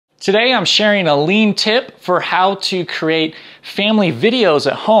Today I'm sharing a lean tip for how to create family videos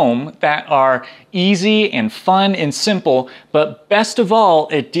at home that are easy and fun and simple, but best of all,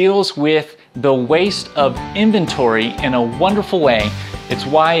 it deals with the waste of inventory in a wonderful way. It's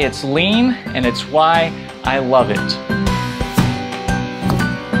why it's lean and it's why I love it.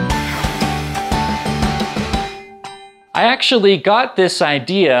 I actually got this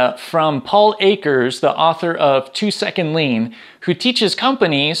idea from Paul Akers, the author of 2-Second Lean, who teaches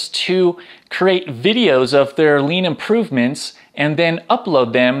companies to create videos of their lean improvements and then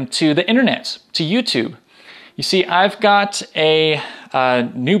upload them to the internet, to YouTube. You see, I've got a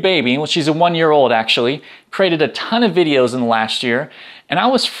new baby, well, she's a 1-year-old actually, created a ton of videos in the last year, and I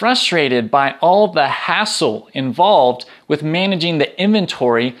was frustrated by all the hassle involved with managing the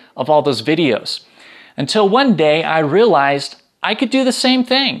inventory of all those videos. Until one day I realized I could do the same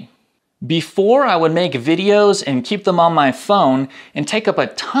thing. Before, I would make videos and keep them on my phone and take up a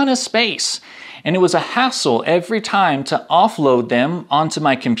ton of space. And it was a hassle every time to offload them onto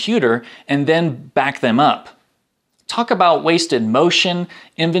my computer and then back them up. Talk about wasted motion,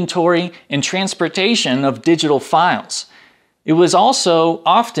 inventory, and transportation of digital files. It was also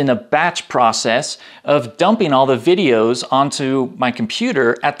often a batch process of dumping all the videos onto my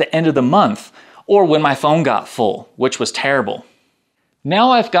computer at the end of the month, or when my phone got full, which was terrible.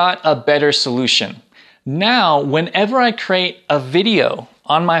 Now I've got a better solution. Now, whenever I create a video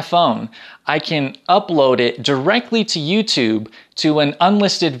on my phone, I can upload it directly to YouTube to an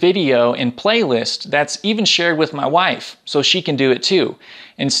unlisted video and playlist that's even shared with my wife, so she can do it too.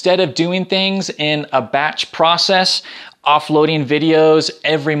 Instead of doing things in a batch process, offloading videos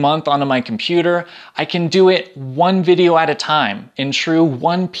every month onto my computer, I can do it one video at a time in true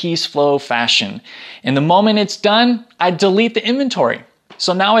one-piece flow fashion. And the moment it's done, I delete the inventory.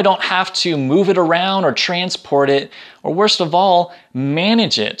 So now I don't have to move it around or transport it, or worst of all,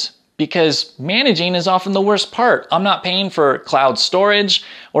 manage it. Because managing is often the worst part. I'm not paying for cloud storage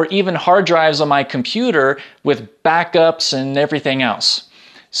or even hard drives on my computer with backups and everything else.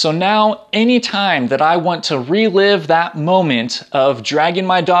 So now, anytime that I want to relive that moment of dragging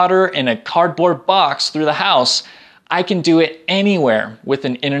my daughter in a cardboard box through the house, I can do it anywhere with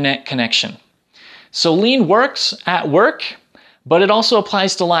an internet connection. So lean works at work, but it also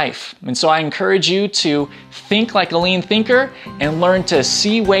applies to life. And so I encourage you to think like a lean thinker and learn to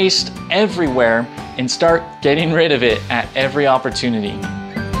see waste everywhere and start getting rid of it at every opportunity.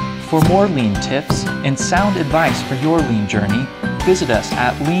 For more lean tips and sound advice for your lean journey, visit us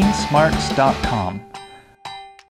at leansmarts.com.